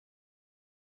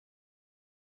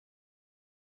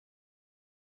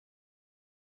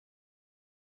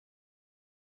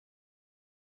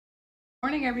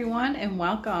Morning everyone and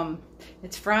welcome.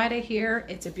 It's Friday here.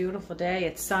 It's a beautiful day.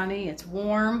 It's sunny, it's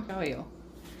warm. I'll show you.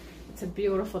 It's a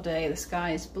beautiful day. The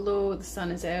sky is blue, the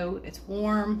sun is out, it's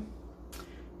warm,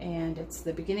 and it's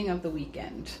the beginning of the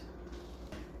weekend.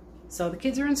 So the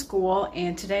kids are in school,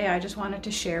 and today I just wanted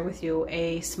to share with you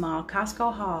a small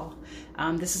Costco haul.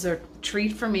 This is a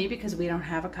treat for me because we don't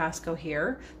have a Costco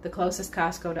here. The closest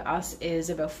Costco to us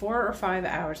is about 4 or 5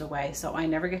 hours away, so I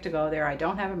never get to go there. I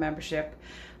don't have a membership,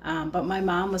 but my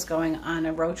mom was going on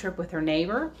a road trip with her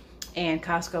neighbor, and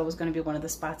Costco was going to be one of the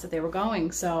spots that they were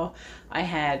going. So I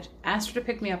had asked her to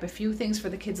pick me up a few things for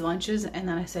the kids' lunches, and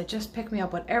then I said, just pick me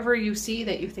up whatever you see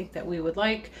that you think that we would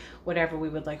like, whatever we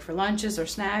would like for lunches or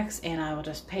snacks, and I will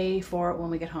just pay for it when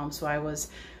we get home. So I was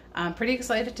pretty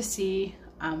excited to see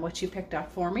what she picked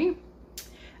up for me.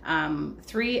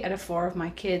 3 out of 4 of my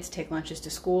kids take lunches to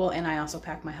school, and I also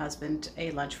pack my husband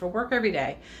a lunch for work every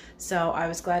day. So I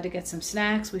was glad to get some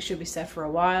snacks. We should be set for a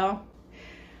while.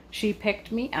 She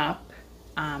picked me up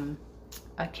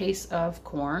a case of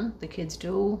corn. The kids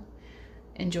do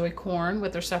enjoy corn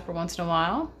with their supper once in a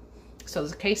while. So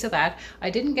there's a case of that. I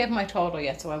didn't get my total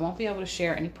yet, so I won't be able to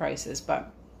share any prices,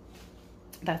 but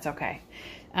that's okay.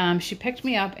 She picked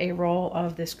me up a roll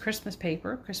of this Christmas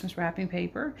paper, Christmas wrapping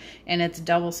paper, and it's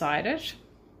double-sided.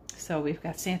 So we've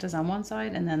got Santa's on one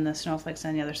side and then the snowflakes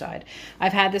on the other side.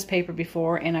 I've had this paper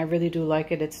before and I really do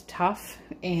like it. It's tough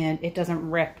and it doesn't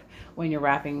rip when you're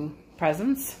wrapping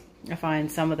presents. I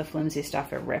find some of the flimsy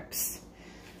stuff, it rips.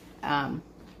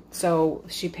 So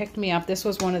she picked me up. This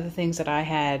was one of the things that I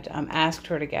had asked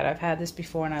her to get. I've had this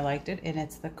before and I liked it, and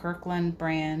it's the Kirkland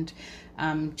brand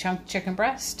chunk chicken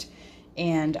breast.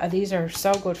 And these are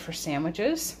so good for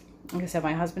sandwiches. Like I said,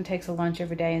 my husband takes a lunch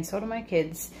every day and so do my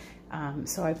kids.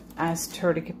 So I asked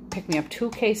her to pick me up 2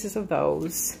 cases of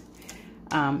those.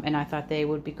 And I thought they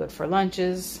would be good for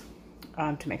lunches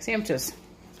to make sandwiches.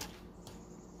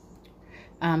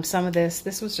 Some of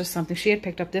this was just something she had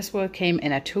picked up. This one came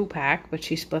in a 2-pack, but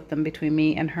she split them between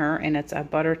me and her, and it's a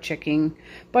butter chicken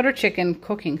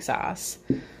cooking sauce.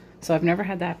 So I've never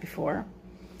had that before.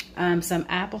 Some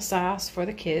applesauce for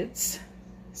the kids.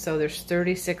 So there's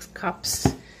 36 cups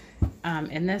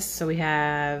in this. So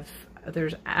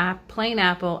there's plain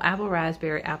apple, apple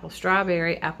raspberry, apple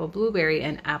strawberry, apple blueberry,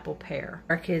 and apple pear.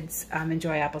 Our kids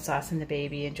enjoy applesauce, and the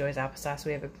baby enjoys applesauce.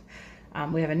 We have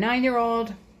a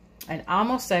 9-year-old, an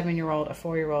almost 7-year-old, a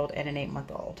 4-year-old, and an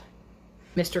 8-month-old.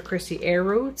 Mr. Christie Air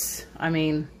Roots. I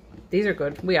mean, these are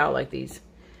good. We all like these.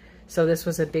 So this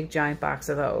was a big giant box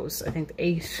of those. I think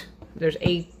there's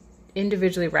 8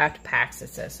 individually wrapped packs, it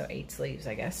says, so 8 sleeves,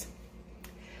 I guess.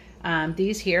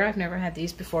 These here, I've never had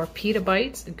these before. Pita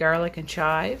Bites, garlic and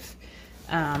chive.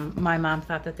 My mom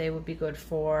thought that they would be good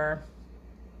for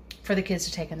the kids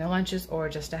to take in their lunches or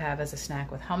just to have as a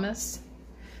snack with hummus.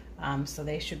 So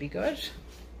they should be good.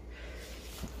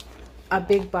 A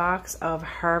big box of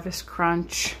Harvest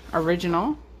Crunch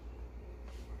Original.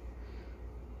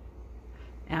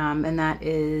 And that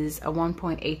is a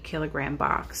 1.8 kilogram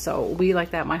box. So we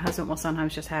like that. My husband will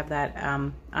sometimes just have that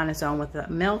on its own with the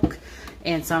milk,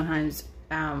 and sometimes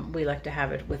we like to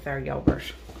have it with our yogurt.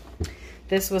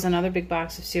 This was another big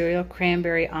box of cereal,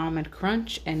 Cranberry Almond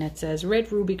Crunch, and it says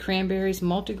Red Ruby Cranberries,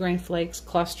 Multigrain Flakes,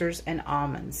 Clusters, and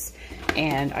Almonds.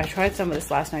 And I tried some of this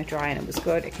last night dry, and it was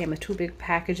good. It came with 2 big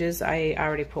packages. I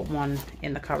already put one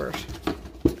in the cupboard.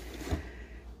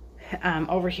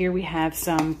 Over here we have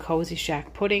some Cozy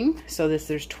Shack pudding. So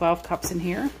there's 12 cups in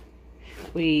here.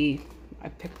 She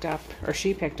picked up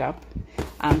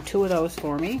 2 of those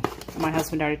for me. My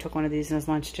husband already took one of these in his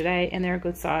lunch today, and they're a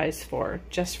good size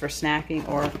just for snacking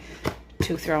or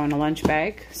to throw in a lunch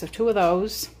bag. So 2 of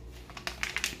those.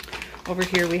 Over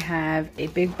here we have a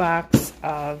big box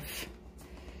of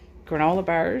granola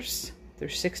bars.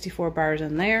 There's 64 bars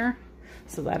in there,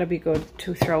 so that'll be good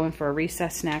to throw in for a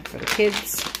recess snack for the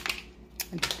kids.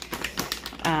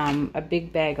 A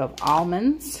big bag of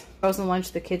almonds. Frozen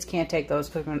lunch, the kids can't take those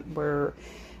because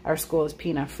our school is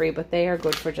peanut free, but they are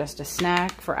good for just a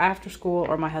snack for after school,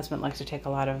 or my husband likes to take a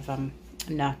lot of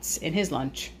nuts in his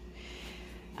lunch.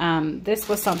 This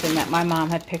was something that my mom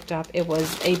had picked up. It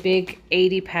was a big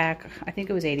 80-pack, I think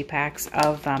it was 80 packs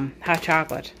of hot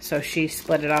chocolate. So she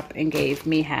split it up and gave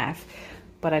me half,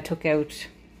 but I took out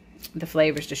the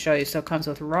flavors to show you. So it comes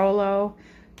with Rolo,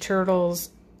 Turtles,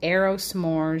 Aero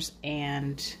S'mores,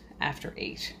 and After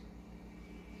 8.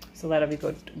 So that'll be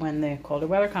good when the colder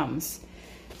weather comes.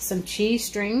 Some cheese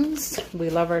strings.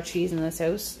 We love our cheese in this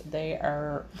house.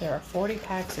 There are 40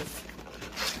 packs of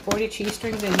 40 cheese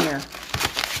strings in here.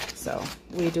 So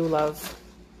we do love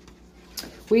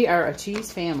We are a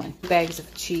cheese family. Bags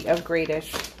of grated,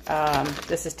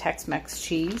 this is Tex-Mex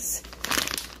cheese.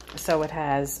 So it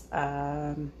has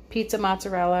pizza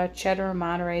mozzarella, cheddar and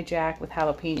Monterey Jack with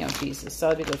jalapeno cheeses.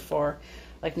 So it'd be good for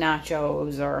like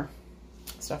nachos or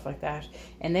stuff like that.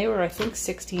 And they were, I think,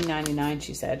 $16.99,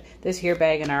 she said. This here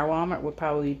bag in our Walmart would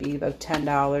probably be about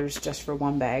 $10 just for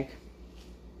one bag.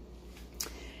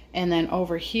 And then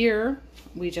over here,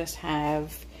 we just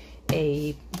have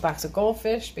a box of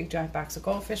goldfish, big giant box of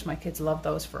goldfish. My kids love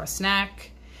those for a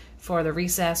snack, for the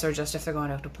recess, or just if they're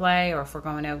going out to play, or if we're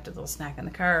going out to a little snack in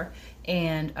the car.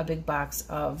 And a big box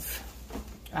of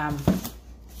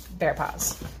bear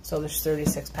paws. So there's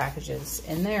 36 packages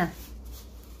in there.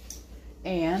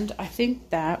 And I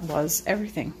think that was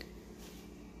everything.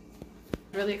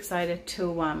 Really excited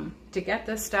to get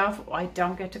this stuff. I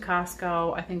don't get to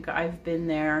Costco. I think I've been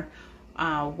there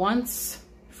once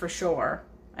for sure.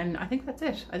 And I think that's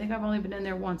it. I think I've only been in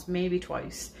there once, maybe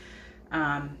twice.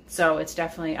 So it's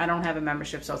definitely, I don't have a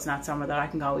membership, so it's not somewhere that I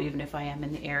can go even if I am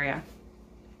in the area.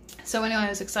 So anyway, I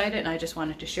was excited and I just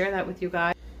wanted to share that with you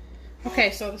guys.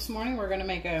 Okay, so this morning we're gonna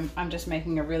make I'm just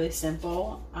making a really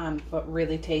simple, but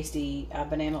really tasty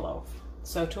banana loaf.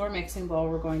 So to our mixing bowl,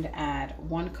 we're going to add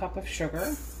 1 cup of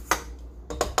sugar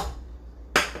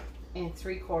and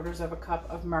 3/4 of a cup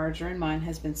of margarine. Mine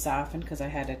has been softened because I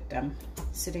had it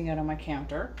sitting out on my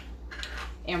counter.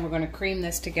 And we're going to cream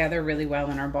this together really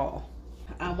well in our bowl.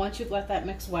 Once you've let that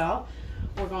mix well,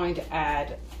 we're going to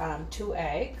add 2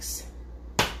 eggs.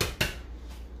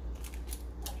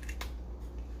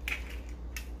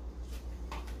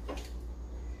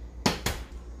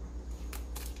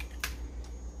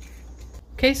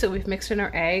 Okay, so we've mixed in our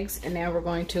eggs, and now we're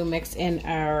going to mix in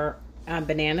our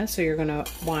bananas. So you're going to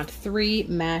want 3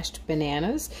 mashed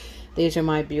bananas. These are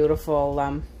my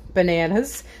beautiful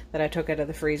bananas that I took out of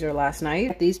the freezer last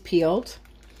night. These peeled,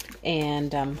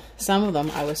 and some of them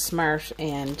I was smart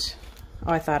and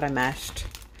I thought I mashed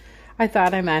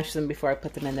them before I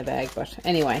put them in the bag. But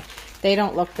anyway, they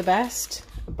don't look the best,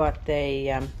 but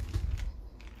they'll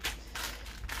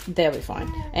be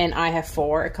fine. And I have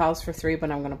 4. It calls for 3,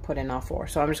 but I'm going to put in all 4.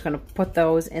 So I'm just going to put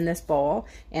those in this bowl,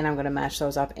 and I'm going to mash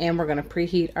those up. And we're going to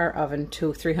preheat our oven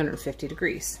to 350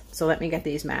 degrees. So let me get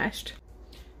these mashed.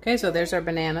 Okay, so there's our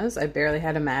bananas. I barely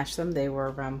had to mash them. They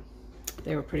were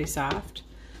pretty soft.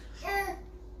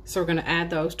 So we're going to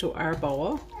add those to our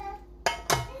bowl.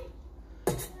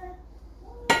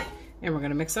 And we're going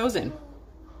to mix those in.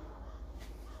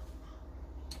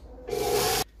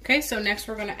 Okay, so next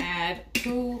we're going to add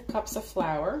 2 cups of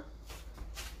flour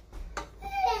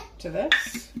to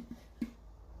this.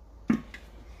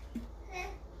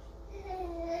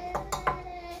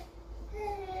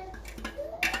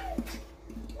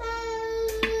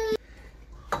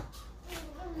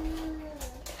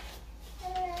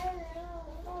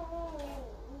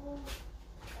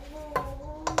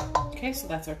 Okay, so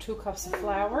that's our 2 cups of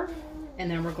flour. And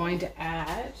then we're going to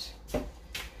add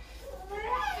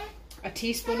a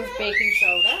teaspoon of baking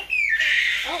soda.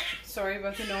 Oh, sorry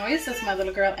about the noise. That's my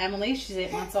little girl, Emily. She's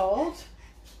 8 months old.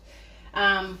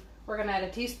 We're going to add a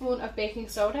teaspoon of baking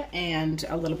soda and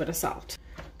a little bit of salt.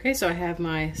 Okay, so I have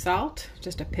my salt,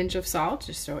 just a pinch of salt,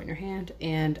 just throw it in your hand,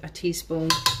 and a teaspoon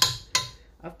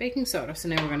of baking soda. So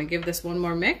now we're going to give this one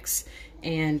more mix,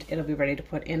 and it'll be ready to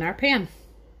put in our pan.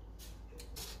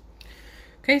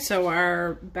 Okay, so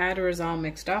our batter is all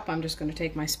mixed up. I'm just going to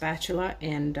take my spatula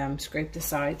and scrape the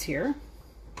sides here.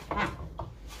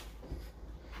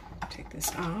 Take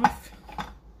this off.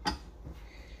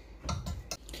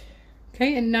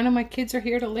 Okay, and none of my kids are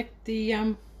here to lick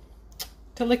the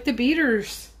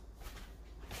beaters.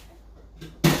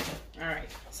 All right,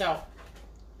 so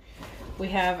we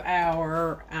have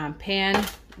our pan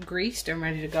greased and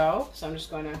ready to go. So I'm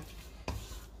just going to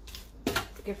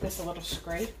give this a little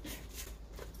scrape.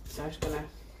 So I'm just going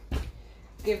to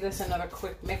give this another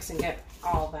quick mix and get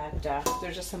all that,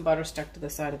 there's just some butter stuck to the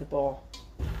side of the bowl.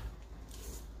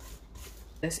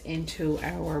 This into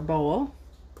our bowl,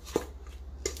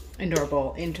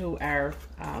 into our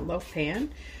loaf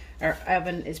pan. Our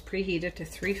oven is preheated to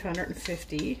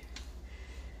 350.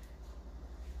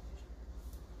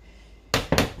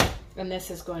 And this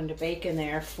is going to bake in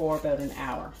there for about an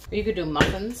hour. Or you could do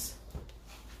muffins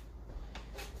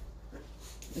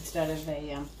instead of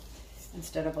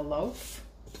a loaf.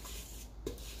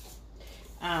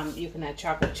 You can add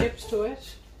chocolate chips to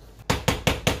it. Try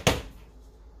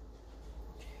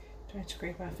to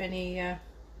scrape off any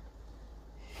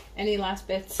last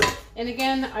bits. And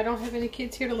again, I don't have any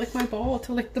kids here to lick my bowl,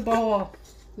 to lick the bowl.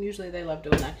 Usually they love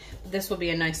doing that. But this will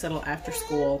be a nice little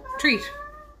after-school treat.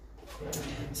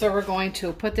 So we're going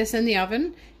to put this in the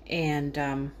oven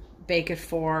and bake it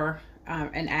for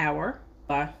an hour.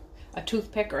 a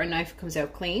toothpick or a knife comes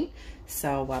out clean.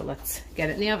 So let's get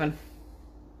it in the oven.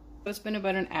 It's been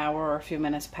about an hour or a few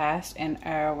minutes past, and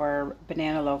our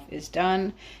banana loaf is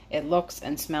done. It looks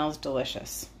and smells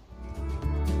delicious.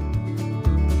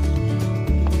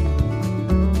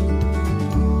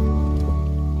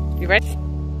 You ready?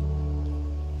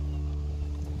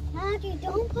 Audrey,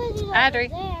 don't put it over Audrey.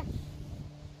 there.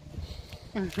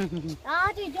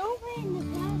 Audrey, don't put it in the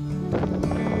basket.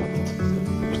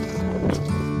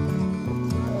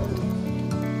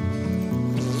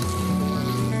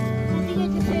 I think I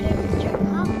just heard it jump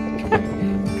out.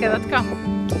 Okay, let's go.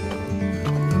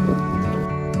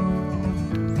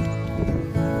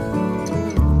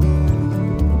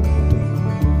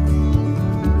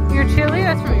 Your chili?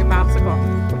 That's from your popsicle.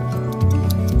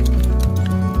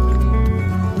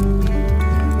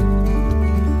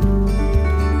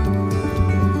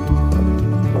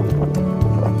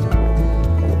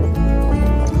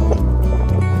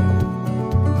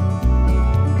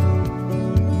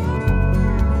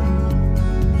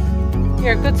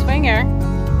 You're a good swinger.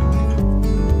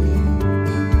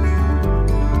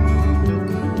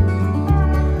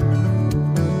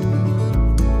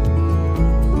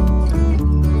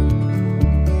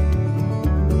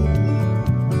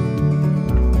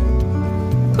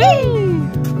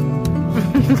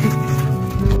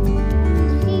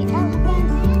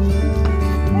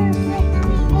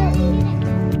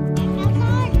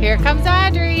 Here comes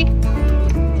Audrey.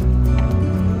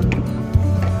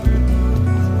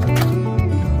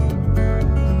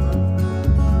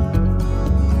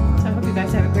 So I hope you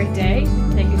guys have a great day.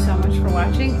 Thank you so much for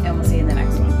watching, and we'll see you in the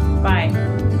next one.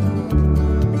 Bye.